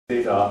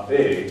P dot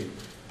B,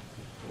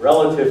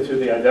 relative to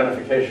the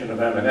identification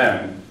of M and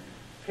N,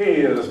 P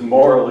is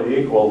morally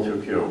equal to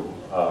Q,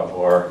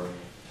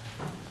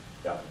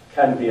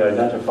 can be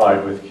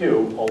identified with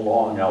Q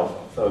along alpha.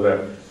 So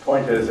the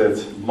point is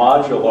it's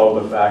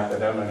modulo the fact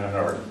that M and N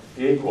are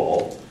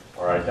equal,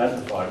 or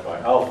identified by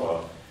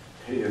alpha,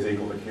 P is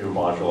equal to Q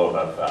modulo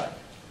that fact.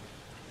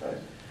 Okay?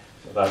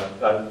 So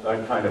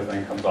that kind of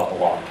thing comes up a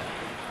lot.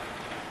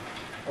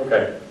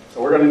 Okay,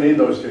 so we're going to need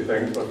those two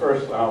things, but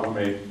first now let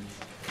me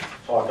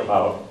talk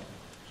about.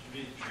 Should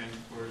we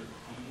transport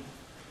P?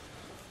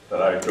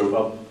 That I drew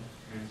up?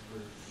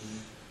 Transport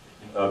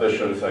P. This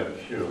should have said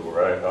Q,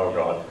 right? Oh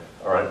God.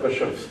 All right, this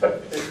should have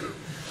said P.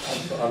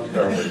 I'm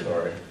terribly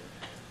sorry.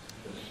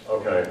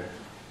 Okay.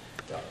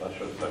 Yeah, that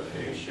should have said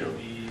P. Q.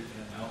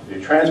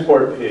 You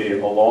transport P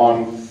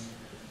along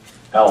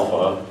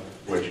alpha,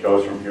 which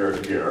goes from here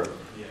to here.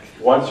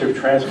 Once you've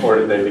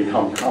transported, they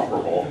become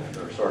comparable.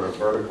 They're sort of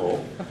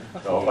vertical.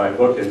 So if I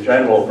look in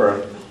general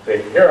for,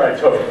 here I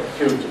took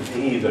Q to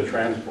be the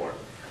transport.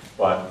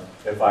 But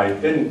if I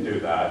didn't do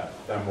that,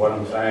 then what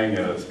I'm saying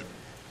is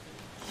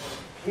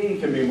P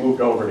can be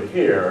moved over to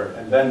here,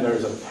 and then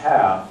there's a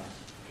path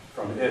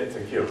from it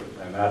to Q.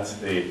 And that's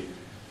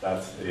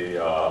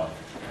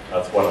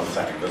what I'm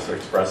saying. This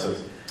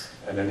expresses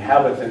an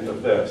inhabitant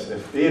of this.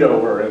 If beta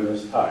were in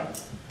this type,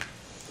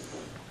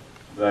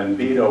 then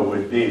beta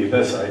would be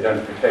this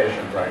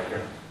identification right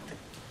here.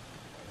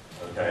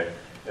 Okay?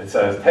 It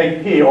says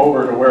take P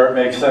over to where it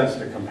makes sense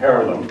to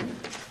compare them,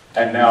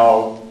 and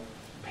now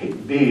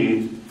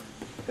B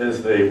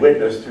is the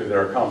witness to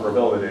their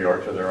comparability or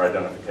to their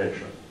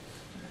identification.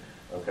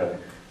 Okay?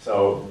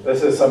 So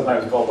this is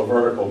sometimes called the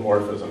vertical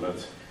morphism.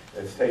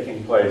 It's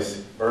taking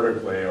place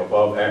vertically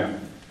above N,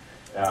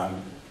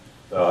 and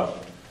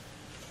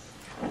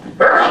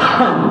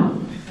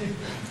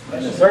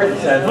in a certain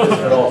sense, this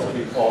could also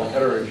be called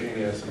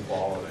heterogeneous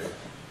equality,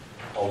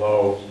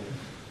 although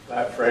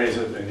that phrase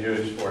has been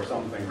used for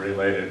something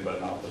related but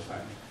not the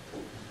same.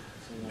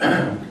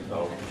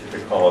 So you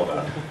could call it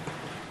that.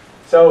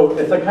 So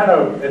it's a kind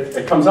of,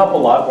 it comes up a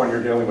lot when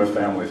you're dealing with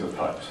families of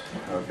types,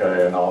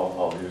 okay, and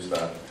I'll use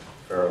that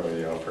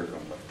fairly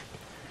frequently.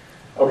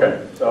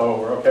 Okay, so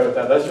we're okay with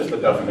that. That's just a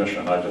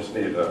definition. I just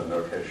need a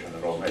notation.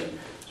 It'll make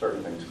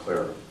certain things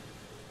clearer.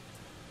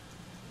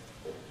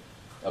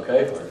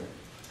 Okay,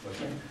 with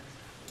me?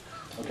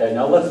 Okay,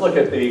 now let's look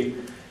at the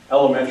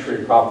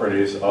elementary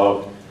properties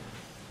of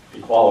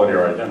equality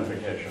or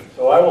identification.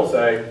 So I will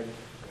say,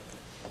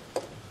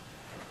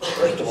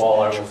 first of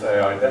all, I will say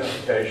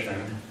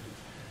identification.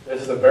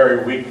 This is a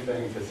very weak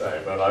thing to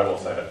say, but I will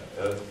say it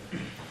is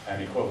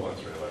an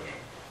equivalence relation.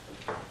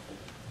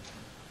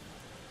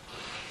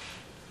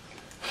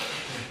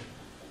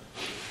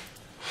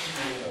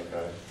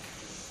 Okay.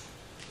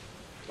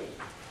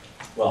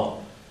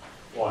 Well,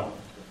 one,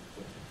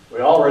 we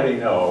already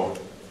know,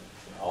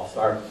 I'll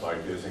start by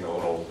using a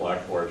little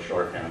blackboard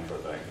shorthand for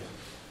things.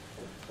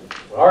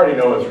 We already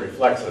know it's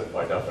reflexive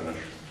by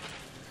definition.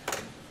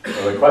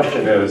 So the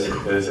question is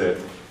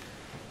it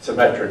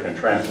symmetric and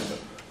transitive?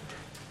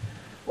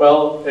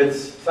 Well, it's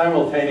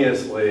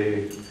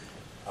simultaneously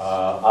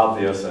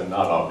obvious and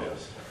not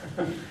obvious.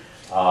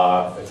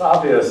 It's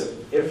obvious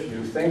if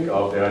you think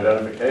of the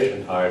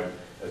identification type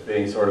as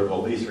being sort of the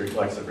least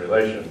reflexive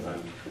relation,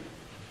 then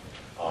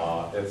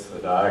it's the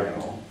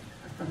diagonal.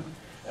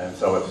 And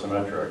so it's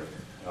symmetric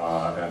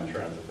and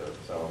transitive.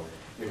 So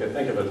you can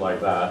think of it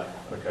like that.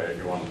 Okay, if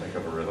you want to think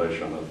of a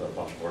relation as a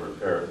bunch of ordered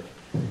pairs,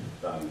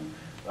 then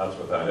that's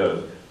what that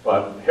is.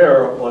 But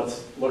here,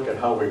 let's look at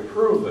how we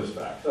prove this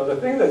fact. So the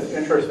thing that's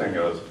interesting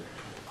is,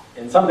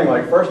 in something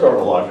like first order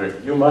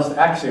logic, you must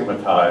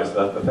axiomatize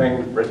that the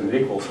thing written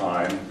equal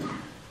sign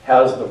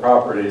has the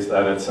properties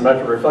that it's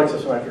symmetric,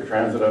 reflexive, symmetric,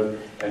 transitive,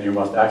 and you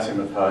must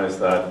axiomatize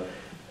that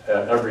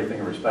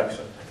everything respects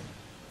it.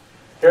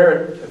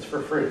 Here, it's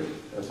for free.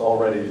 It's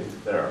already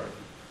there.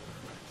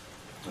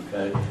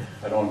 Okay?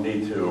 I don't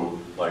need to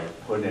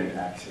put in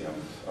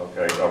axioms,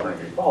 okay,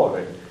 governing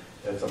equality.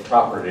 It's a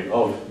property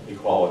of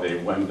equality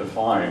when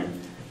defined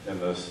in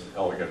this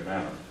elegant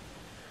manner.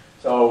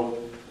 So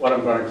what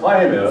I'm going to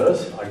claim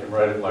is, I can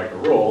write it like a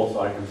rule,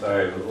 so I can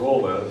say the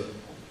rule is,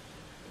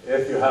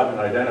 if you have an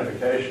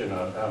identification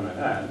of M and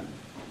N,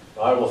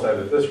 I will say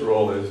that this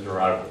rule is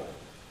derivable.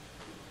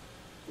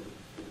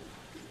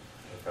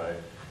 Okay?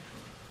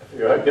 If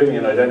you give me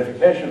an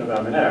identification of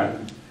M and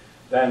N,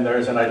 then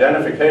there's an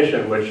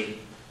identification which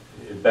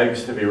it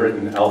begs to be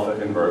written alpha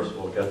inverse.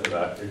 We'll get to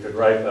that. You could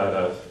write that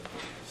as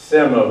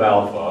sim of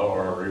alpha,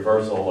 or a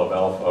reversal of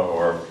alpha,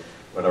 or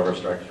whatever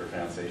structure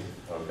fancy.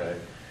 Okay.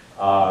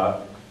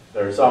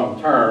 There's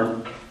some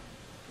term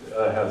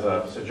that has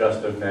a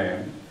suggestive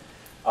name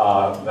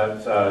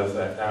that says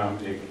that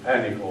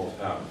N equals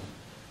M.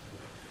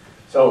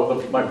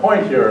 So my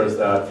point here is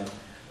that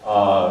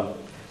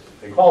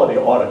equality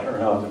ought to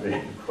turn out to be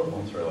an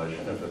equivalence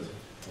relation if it's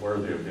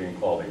worthy of being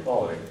called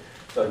equality.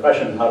 So the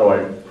question is, how do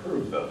I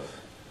prove this?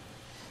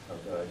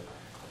 Okay.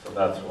 So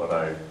that's what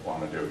I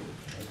want to do.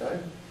 Okay?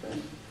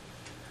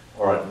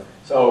 All right,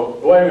 so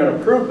the way I'm going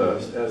to prove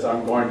this is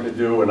I'm going to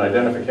do an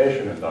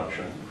identification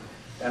induction,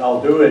 and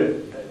I'll do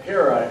it,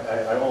 here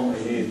I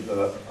only need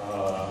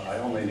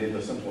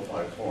the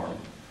simplified form,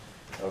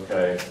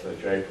 okay, the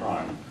J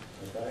prime,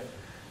 okay?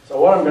 So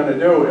what I'm going to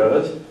do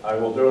is, I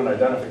will do an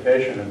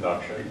identification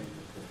induction,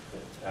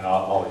 and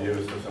I'll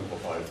use the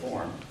simplified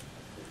form.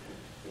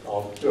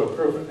 I'll do a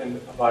proof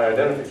by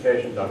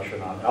identification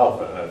induction on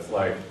alpha, and it's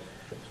like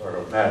sort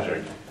of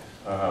magic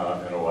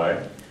in a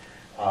way.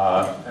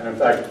 And in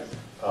fact,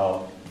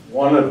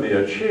 one of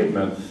the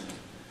achievements,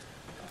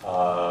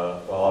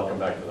 well, I'll come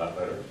back to that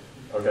later.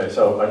 Okay,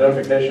 so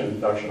identification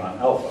induction on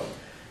alpha.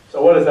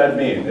 So what does that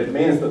mean? It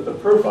means that the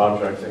proof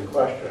object in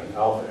question,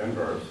 alpha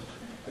inverse,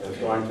 is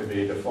going to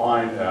be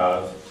defined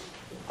as,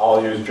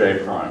 I'll use J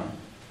prime,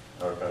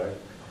 okay?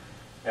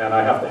 And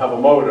I have to have a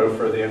motive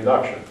for the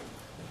induction.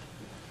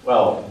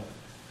 Well,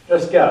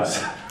 just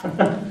guess.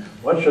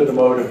 What should the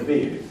motive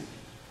be?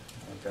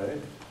 Okay?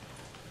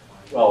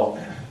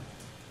 Well,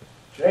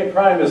 J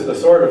prime is the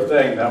sort of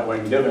thing that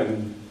when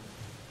given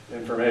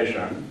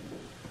information,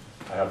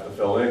 I have to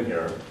fill in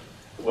here,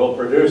 will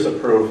produce a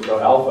proof, so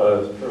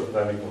alpha is proof of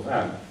n equals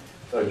n.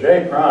 So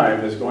J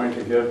prime is going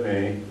to give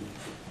me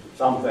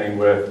something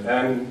with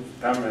n,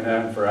 m and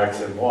n for x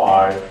and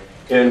y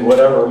in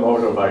whatever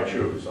motive I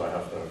choose. So I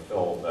have to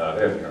fill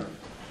that in here.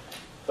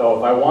 So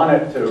if I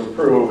wanted to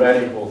prove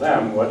n equals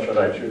m, what should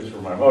I choose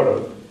for my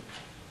motive?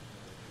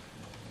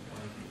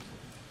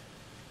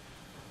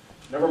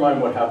 Never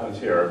mind what happens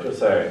here, just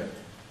say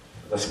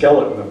the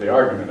skeleton of the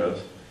argument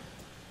is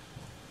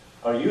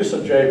a use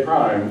of J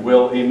prime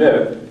will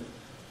emit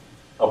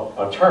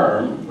a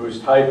term whose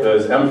type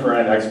is m for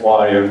n, x,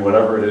 y, and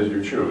whatever it is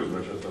you choose,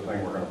 which is the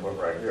thing we're going to put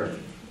right here.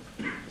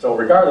 So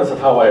regardless of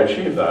how I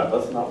achieve that,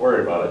 let's not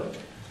worry about it.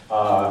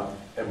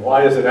 And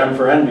why is it m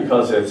for n?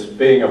 Because it's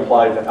being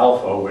applied to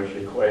alpha, which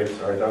equates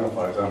or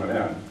identifies m and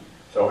n.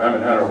 So m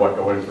and n are what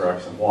go in for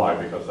x and y,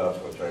 because that's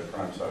what J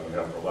prime said in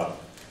the upper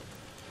left.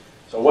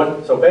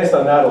 So based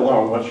on that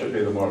alone, what should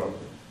be the motive?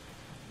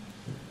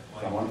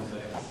 Someone?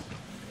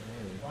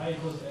 Y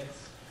equals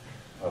x.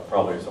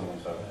 Probably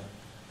someone said it.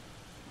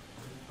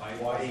 Y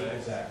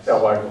equals x.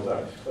 Yeah, y equals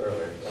x,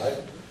 clearly, right?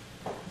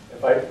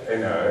 If I,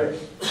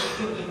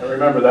 and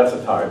remember that's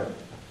a type.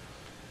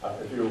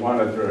 If you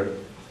wanted to,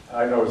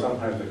 I know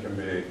sometimes it can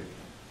be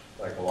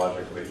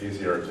psychologically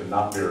easier to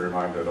not be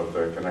reminded of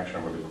the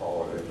connection with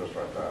equality and just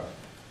write that.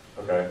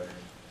 Okay,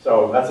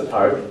 so that's a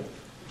type.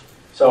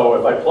 So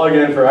if I plug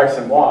in for x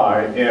and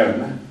y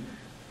in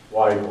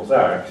y equals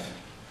x,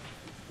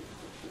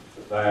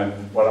 then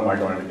what am I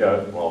going to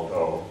get? Well,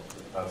 so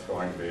that's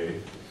going to be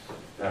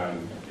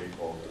n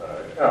equals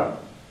m.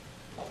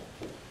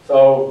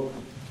 So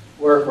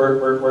we're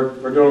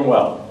doing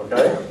well,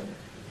 okay?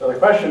 So the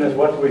question is,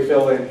 what do we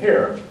fill in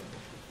here?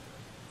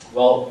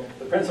 Well,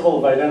 the principle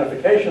of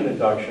identification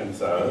induction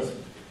says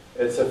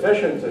it's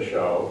sufficient to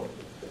show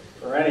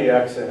for any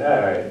x in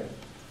A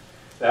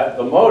that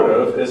the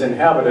motive is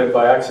inhabited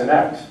by x and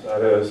x.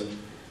 That is,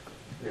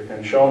 you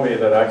can show me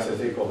that x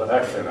is equal to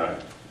x in A,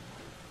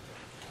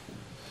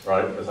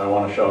 right? Because I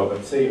want to show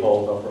that C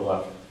holds upper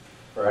left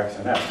for x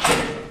and x.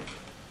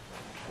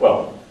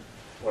 Well,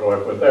 what do I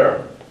put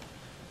there?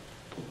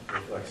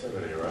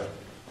 Reflexivity, right,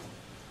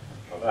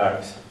 of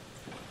x.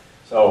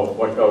 So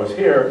what goes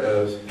here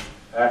is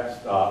x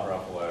dot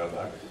Raphaelite of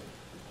x.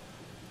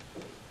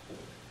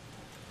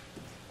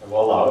 And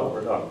voila,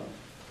 we're done.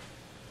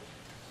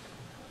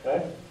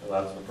 Okay, so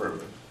that's the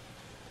proof.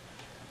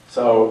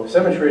 So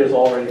symmetry is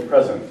already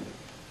present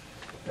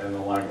in the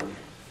language.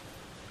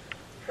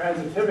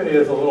 Transitivity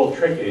is a little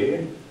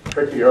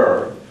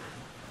trickier.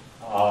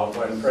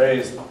 When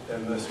phrased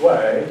in this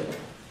way,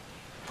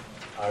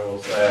 I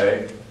will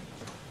say,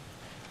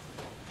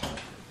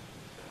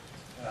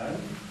 okay,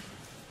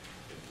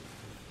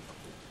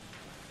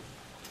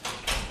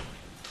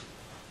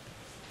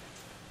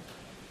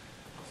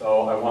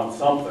 so I want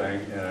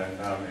something in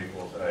m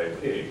equals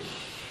AP.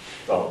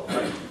 So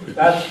if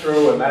that's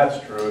true and that's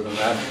true, then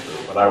that's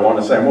true. But I want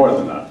to say more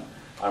than that.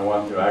 I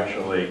want to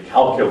actually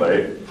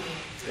calculate.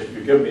 If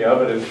you give me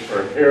evidence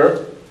for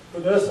here,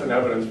 for this, and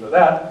evidence for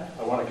that,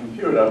 I want to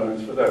compute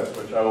evidence for this,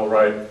 which I will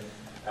write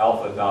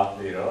alpha dot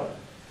beta.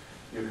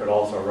 You could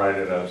also write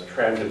it as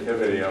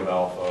transitivity of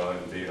alpha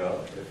and beta,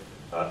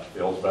 if that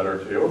feels better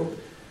to you,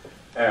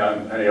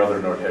 and any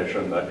other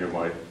notation that you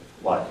might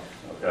like,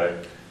 okay?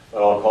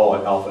 But I'll call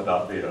it alpha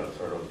dot beta,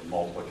 sort of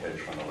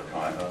multiplication of a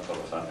kind,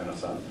 in a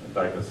sense. In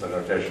fact, it's the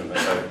notation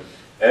that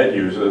Ed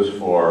uses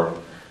for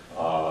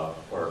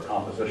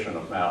composition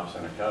of maps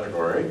in a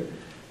category.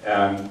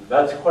 And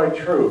that's quite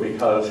true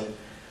because,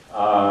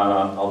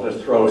 I'll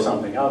just throw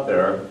something out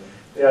there.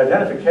 The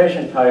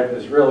identification type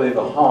is really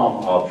the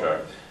Hom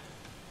object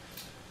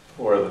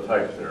for the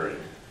type theory,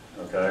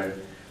 okay?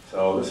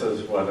 So this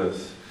is what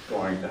is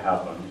going to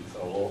happen.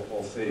 So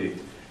we'll see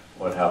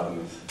what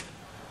happens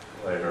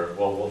later.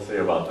 Well, we'll see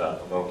about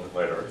that a little bit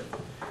later.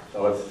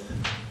 So it's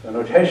the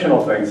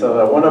notational thing. So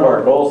that one of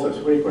our goals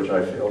this week, which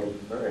I feel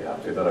very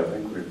happy that I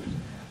think we've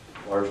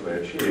largely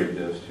achieved,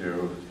 is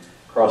to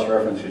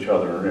cross-reference each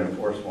other and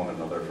reinforce one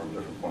another from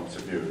different points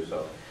of view.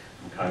 So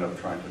I'm kind of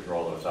trying to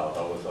draw those out.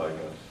 That was like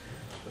a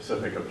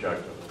specific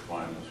objective of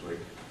mine this week.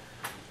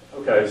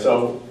 Okay,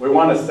 so we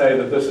want to say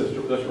that this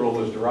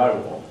rule is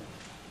derivable.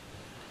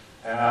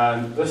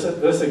 And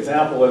this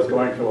example is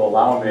going to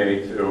allow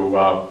me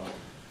to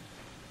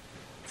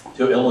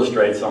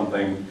illustrate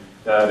something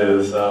that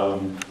is,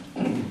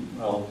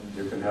 well,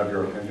 you can have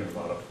your opinion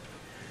about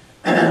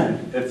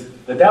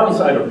it. The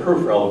downside of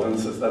proof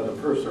relevance is that the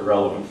proofs are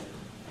relevant.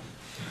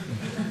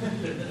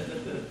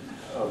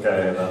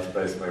 Okay, that's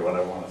basically what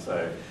I want to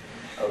say.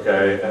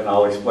 Okay, and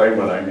I'll explain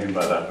what I mean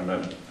by that in a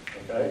minute.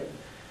 Okay?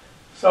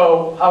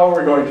 So how are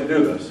we going to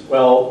do this?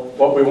 Well,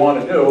 what we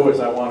want to do is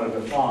I want to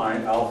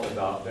define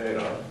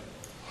alpha.beta,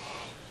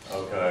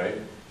 okay,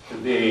 to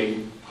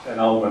be an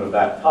element of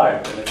that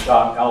type, and it's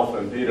got alpha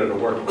and beta to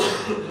work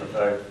with,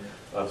 okay?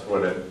 That's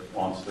what it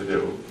wants to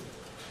do.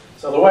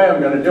 So the way I'm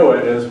going to do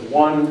it is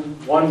one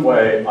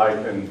way I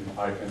can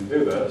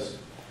do this,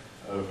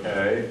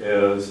 okay,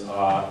 is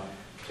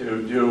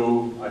to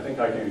do, I think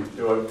I can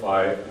do it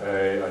by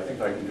an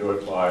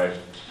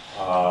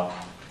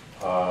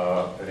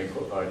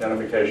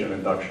identification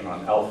induction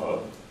on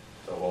alpha,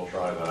 so we'll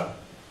try that.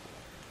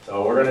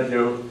 So we're going to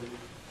do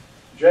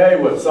J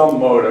with some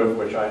motive,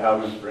 which I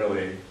haven't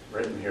really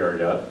written here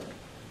yet.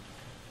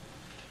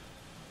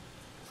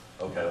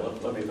 Okay,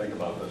 let me think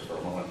about this for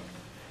a moment,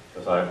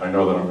 because I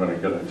know that I'm going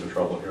to get into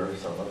trouble here,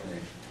 so let me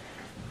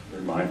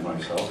remind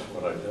myself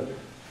what I did.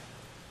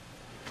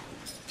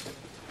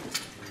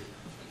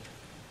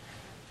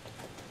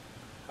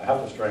 I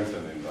have to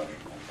strengthen the induction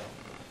myself.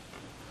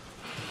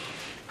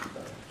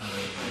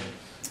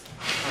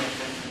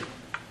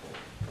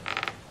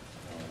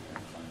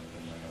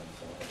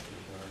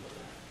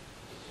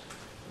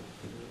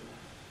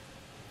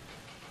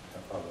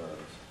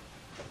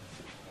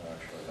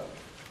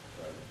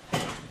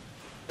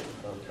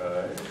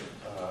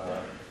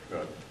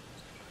 Good.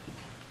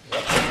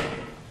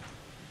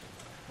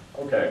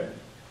 Okay.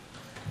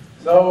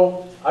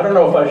 So I don't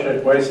know if I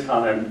should waste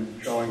time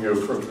showing you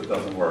proof that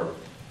doesn't work.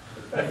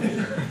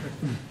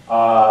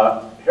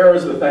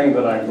 Here's the thing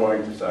that I'm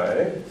going to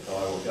say, so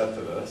I will get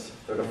to this.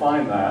 To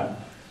define that,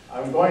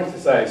 I'm going to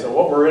say, so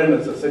what we're in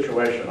is a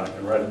situation, I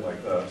can write it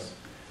like this,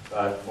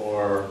 that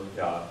for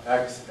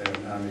x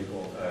in m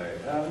equals a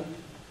n,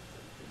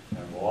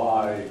 and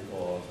y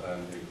equals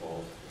n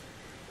equals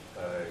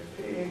a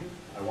p,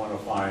 I want to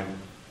find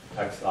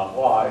x dot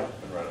y, I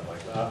can write it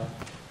like that,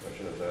 which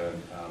is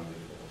in m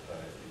equals a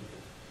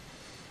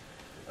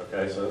p.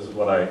 Okay, so this is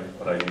what I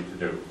need to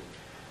do.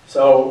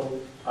 So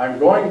I'm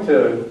going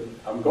to,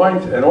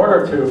 in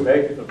order to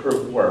make the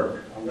proof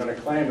work, I'm going to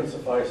claim it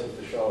suffices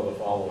to show the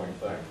following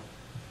thing.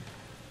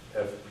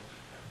 If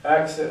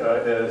x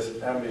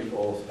is m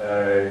equals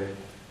a,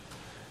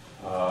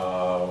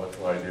 what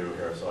do I do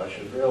here? So I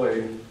should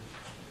really,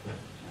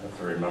 I have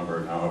to remember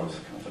now, I was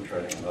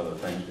concentrating on other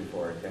things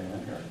before I came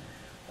in here.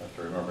 I have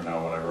to remember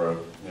now what I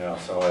wrote. Yeah,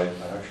 so I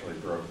actually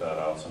broke that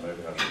out, so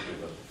maybe I should do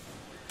this.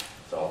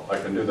 So I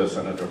can do this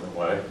in a different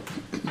way.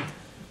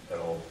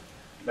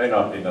 May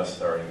not be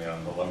necessary in the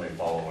end, but let me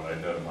follow what I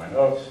did in my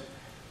notes.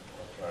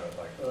 Let's write it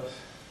like this.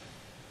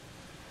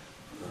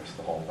 Here's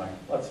the whole thing.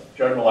 Let's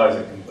generalize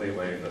it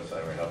completely and just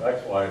say we have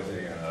x, y, z,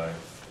 and a.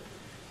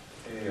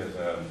 P is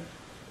in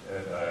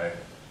a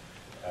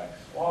x,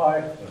 y.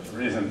 There's a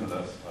reason for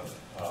this, but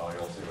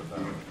you'll see what that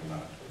means in a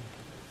minute.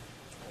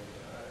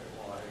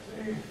 A, y,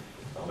 z.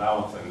 So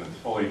now it's in its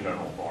fully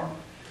general form.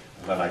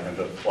 And then I can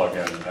just plug in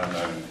m,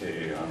 n, and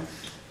p on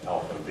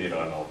alpha and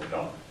beta, and I'll be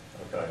done.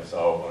 Okay,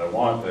 so what I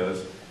want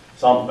is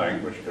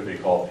something which could be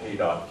called p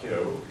dot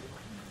q,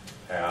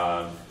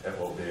 and it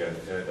will be an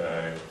id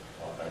a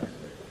of x.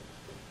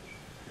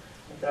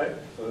 Okay,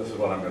 so this is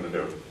what I'm going to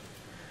do.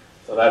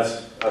 So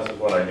this is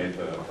what I need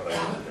to do.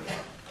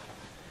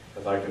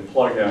 Because I can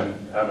plug in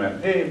m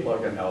and p,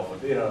 plug in alpha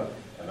beta,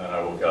 and then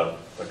I will get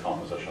the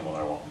composition that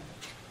I want,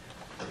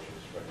 which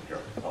is written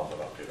here, alpha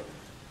dot beta.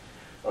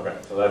 Okay,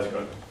 so that's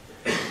good.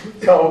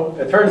 So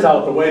it turns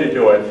out the way to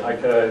do it, I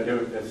could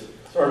do it's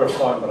sort of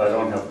fun, but I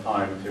don't have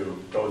time to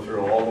go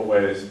through all the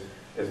ways.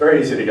 It's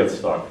very easy to get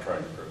stuck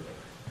trying to prove it.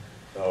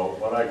 So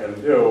what I can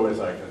do is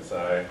I can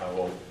say, I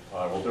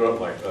will do it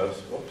like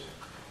this. Whoops.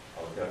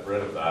 I'll get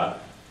rid of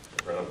that.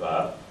 Get rid of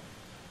that.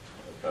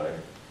 Okay.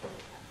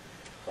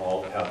 So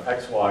I'll have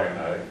x, y, and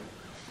a.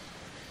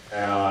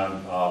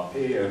 And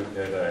p in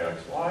a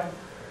x, y.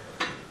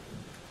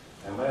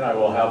 And then I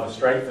will have a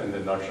strengthened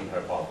induction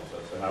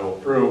hypothesis. And I will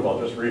prove,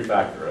 I'll just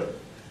refactor it.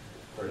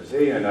 For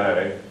z and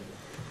a,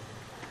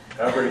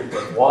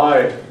 if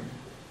y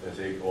is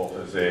equal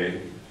to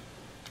z,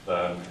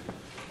 then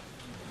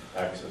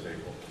x is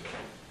equal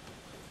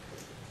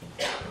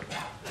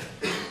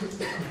to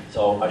z.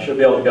 So I should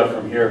be able to get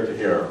from here to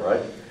here,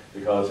 right?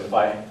 Because if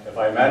I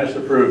manage to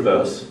prove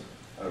this,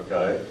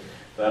 okay,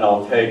 then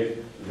I'll take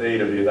z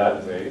to be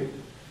that z,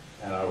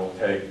 and I will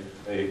take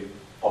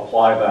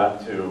apply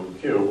that to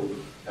q,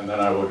 and then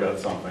I will get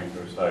something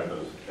whose type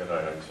is id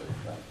x.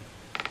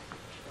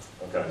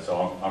 Okay,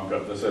 so I'm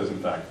good. This is in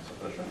fact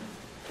sufficient.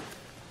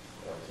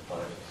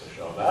 places to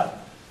show that.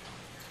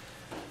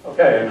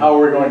 Okay, and how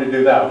are we going to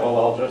do that? Well,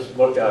 I'll just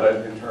look at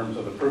it in terms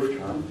of the proof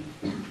term.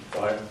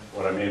 So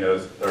what I mean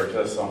is there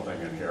exists something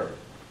in here.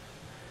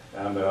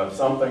 And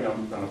something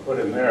I'm going to put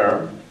in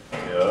there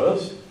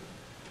is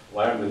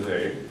lambda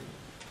z.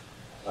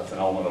 That's an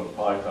element of the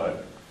pi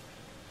type.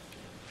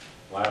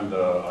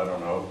 Lambda, I don't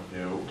know,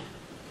 u,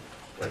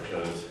 which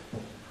is,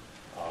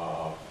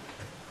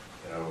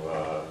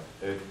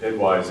 id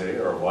yz,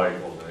 or y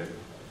equals z.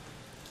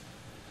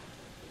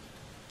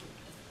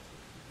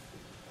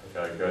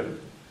 Okay, good.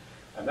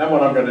 And then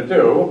what I'm going to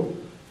do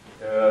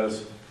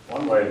is,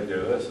 one way to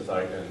do this is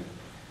I can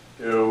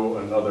do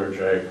another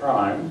j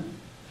prime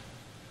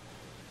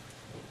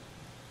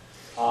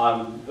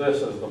on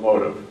this as the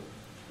motive,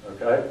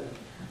 okay?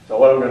 So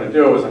what I'm going to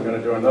do is I'm going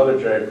to do another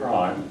j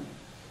prime,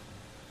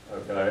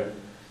 okay?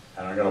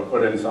 And I'm going to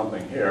put in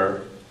something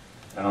here,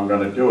 and I'm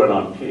going to do it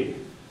on p,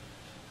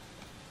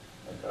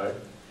 okay?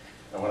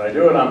 And when I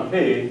do it on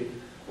p,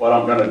 what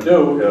I'm going to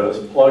do is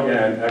plug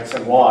in x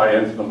and y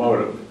into the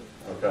motive,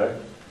 okay?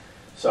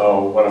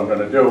 So what I'm going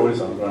to do is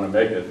I'm going to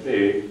make it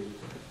be,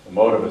 the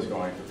motive is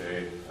going to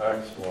be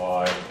x,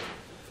 y,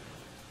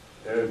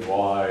 id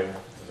y,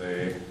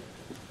 z,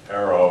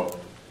 arrow,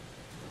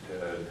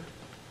 id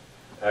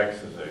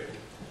x, z.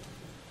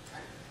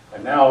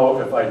 And now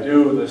if I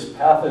do this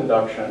path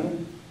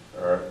induction,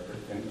 or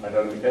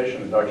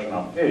identification induction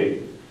on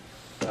p,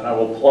 then I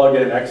will plug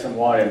in x and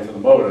y into the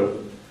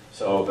motive.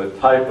 So the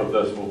type of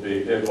this will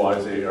be id y,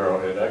 z, arrow,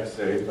 id x,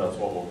 z. That's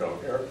what will go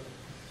here.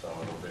 So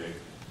it'll be,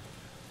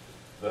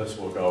 this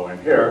will go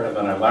in here, and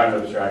then I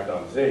lambda abstract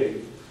on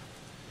z.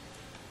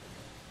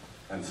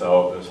 And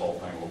so this whole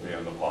thing will be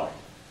in the pi.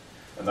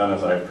 And then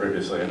as I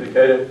previously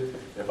indicated,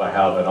 if I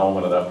have an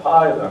element of that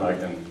pi, then I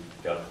can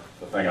get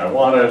the thing I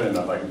wanted, and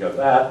if I can get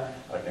that,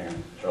 I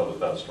can show that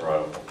that's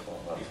derivable. So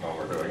that's how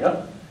we're doing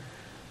it.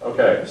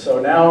 Okay, so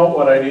now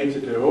what I need to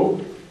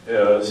do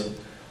is,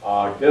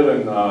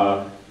 given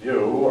u,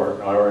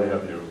 or I already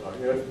have u,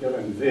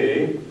 given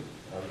v,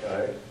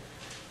 okay,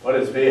 what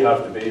does v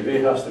have to be?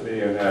 V has to be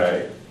in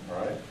A,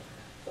 right?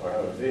 So I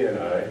have a v in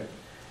A,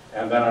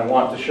 and then I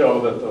want to show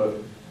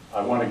that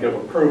I want to give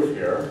a proof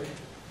here,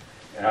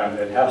 and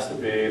it has to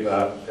be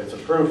that it's a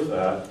proof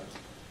that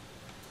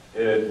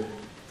id,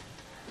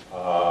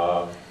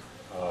 I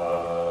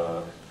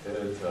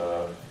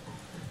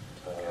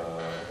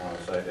want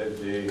to say id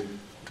d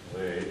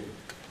z,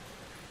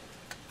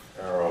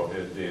 arrow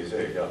id d z,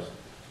 yes.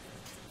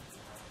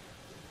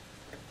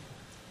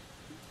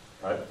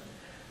 Right?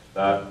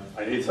 That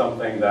I need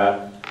something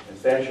that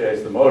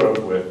instantiates the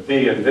motive with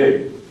v and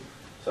v.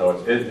 So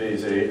it's id v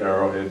z,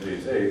 arrow id v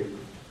z,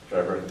 which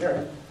I've written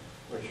here,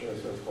 which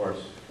is, of course,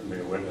 can be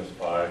witnessed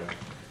by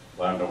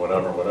lambda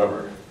whatever,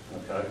 whatever,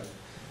 okay?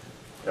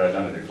 The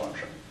identity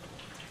function.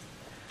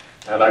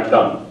 And I'm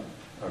done,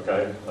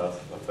 okay? That's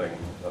the thing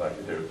that I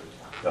can do.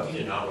 Yes. You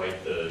did not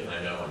write the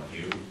lambda on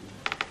Q.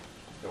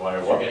 Do I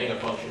You're what? getting a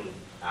function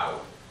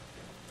out.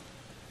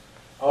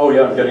 Oh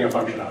yeah, I'm getting a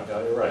function out.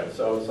 Yeah, you're right.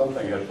 So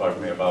something had bugged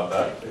me about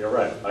that. So you're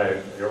right.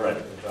 You're right,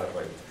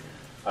 exactly.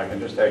 I can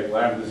just take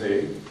lambda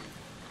z.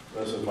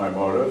 This is my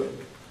motive.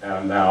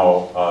 And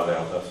now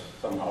that's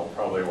somehow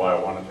probably why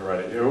I wanted to write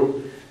it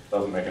u.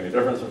 Doesn't make any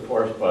difference, of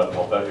course, but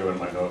I'll bet you in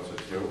my notes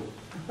it's u.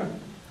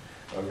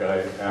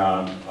 Okay,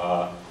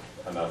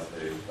 and that's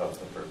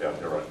the first. Yeah,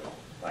 you're right.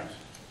 Thanks.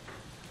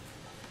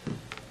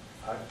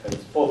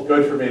 It's both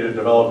good for me to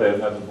develop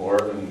it at the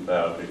board and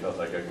bad because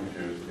I get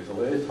confused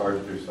easily. It's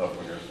hard to do stuff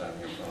when you're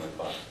standing in front of the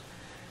class.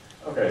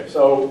 Okay,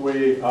 so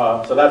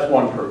so that's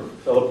one proof.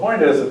 So the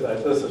point is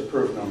that this is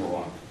proof number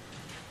one.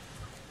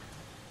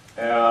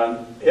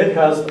 And it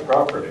has the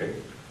property,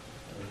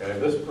 okay,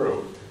 this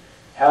proof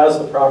has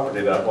the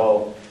property that,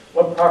 well,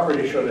 what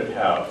property should it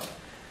have?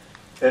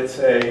 It's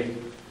a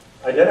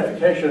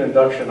identification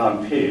induction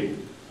on P.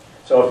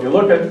 So if you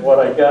look at what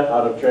I get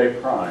out of J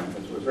prime,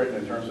 this was written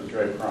in terms of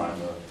J prime,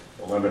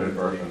 the limited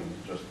version,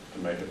 just to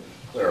make it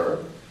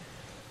clearer.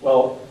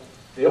 Well,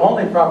 the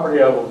only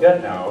property I will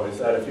get now is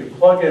that if you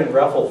plug in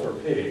REFL for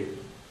P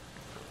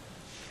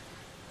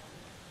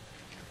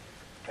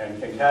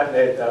and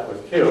concatenate that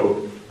with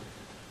Q,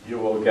 you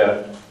will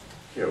get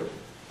Q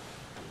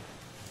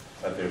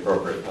at the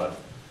appropriate time.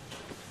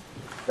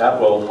 That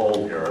will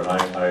hold here, and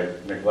I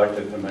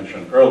neglected to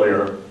mention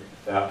earlier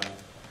that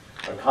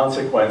a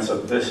consequence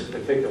of this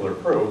particular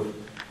proof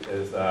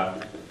is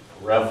that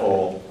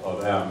REFL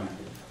of M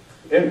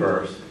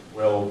inverse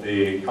will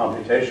be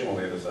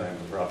computationally the same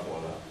as REFL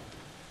of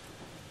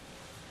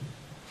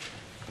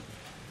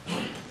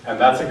M. And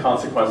that's a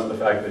consequence of the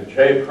fact that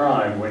J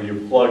prime, when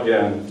you plug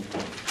in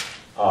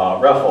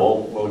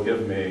REFL, will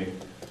give me,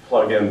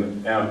 plug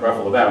in M,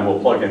 REFL of M, will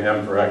plug in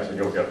M for X and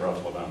you'll get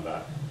REFL of M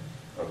back.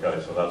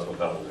 Okay, so that's what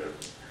that will do.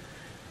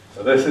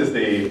 So this is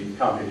the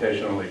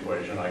computational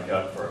equation I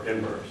get for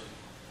inverse.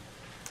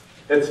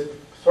 It's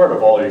sort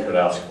of all you could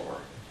ask for,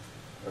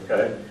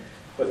 okay?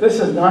 But this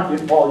is not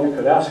all you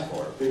could ask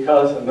for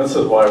because, and this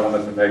is why I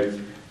wanted to make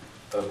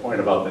the point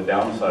about the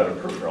downside of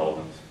proof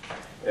relevance,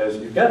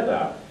 is you get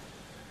that.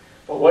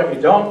 But what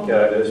you don't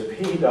get is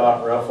P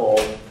dot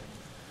REFL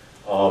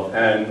of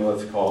n,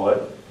 let's call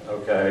it,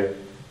 okay?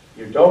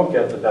 You don't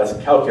get that that's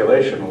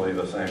calculationally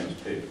the same as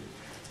P.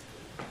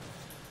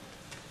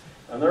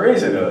 And the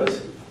reason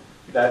is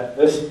that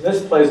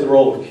this plays the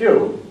role of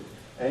Q,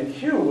 and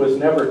Q was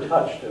never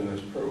touched in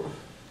this proof,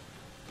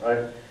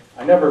 right?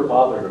 I never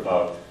bothered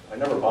about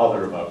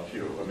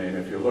Q. I mean,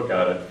 if you look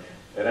at it,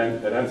 it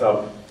ends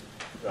up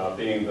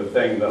being the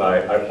thing that I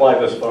apply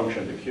this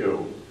function to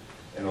Q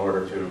in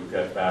order to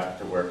get back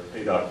to where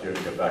P dot Q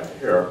to get back to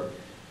here.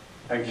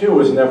 And Q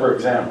was never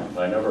examined.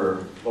 I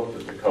never looked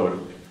at the code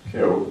of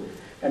Q.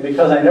 And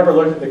because I never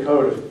looked at the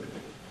code of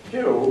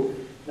Q,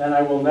 then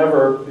I will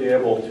never be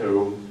able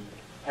to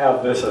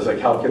have this as a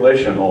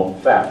calculational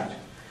fact.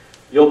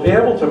 You'll be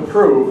able to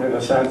prove, in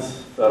a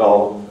sense that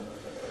I'll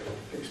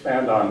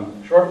expand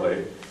on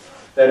shortly,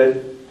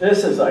 that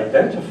this is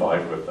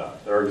identified with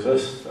that. There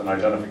exists an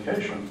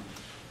identification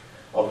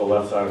of the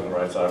left side and the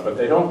right side, but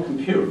they don't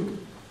compute.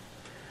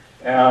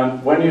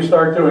 And when you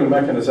start doing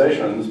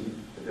mechanizations,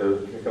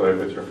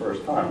 particularly if it's your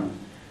first time,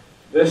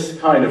 this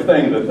kind of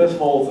thing that this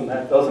holds and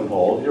that doesn't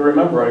hold, you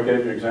remember I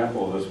gave you an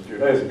example of this a few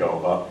days ago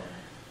about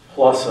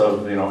plus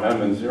of,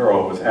 m and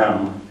 0 was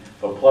m,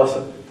 but plus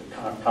of,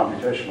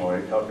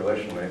 computationally,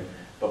 calculationally,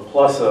 but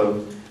plus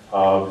of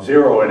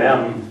 0 and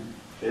m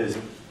is,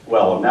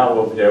 well, now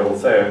we'll be able to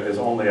say it is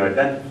only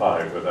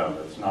identified with m.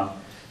 It's not,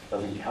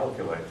 doesn't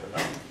calculate to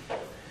them.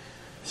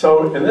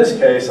 So in this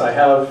case, I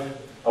have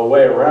a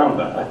way around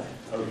that,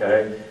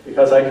 okay,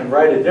 because I can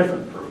write a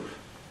different proof.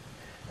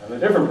 And the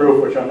different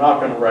proof, which I'm not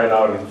going to write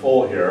out in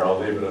full here, I'll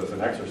leave it as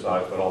an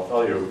exercise, but I'll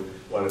tell you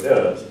what it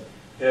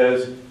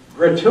is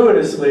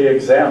gratuitously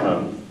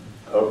examine,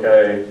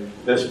 okay,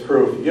 this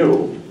proof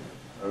U,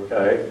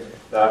 okay,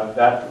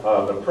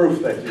 the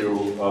proof that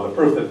you, the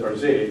proof that, or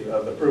Z,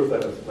 the proof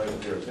that is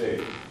labeled here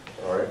Z,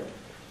 sorry,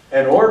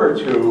 in order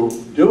to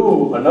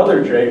do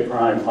another J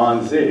prime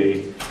on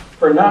Z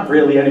for not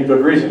really any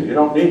good reason. You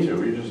don't need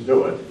to, you just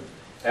do it.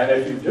 And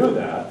if you do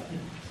that,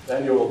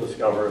 then you will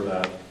discover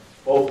that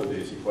both of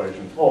these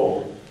equations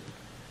hold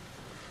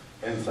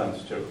in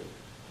sense 2.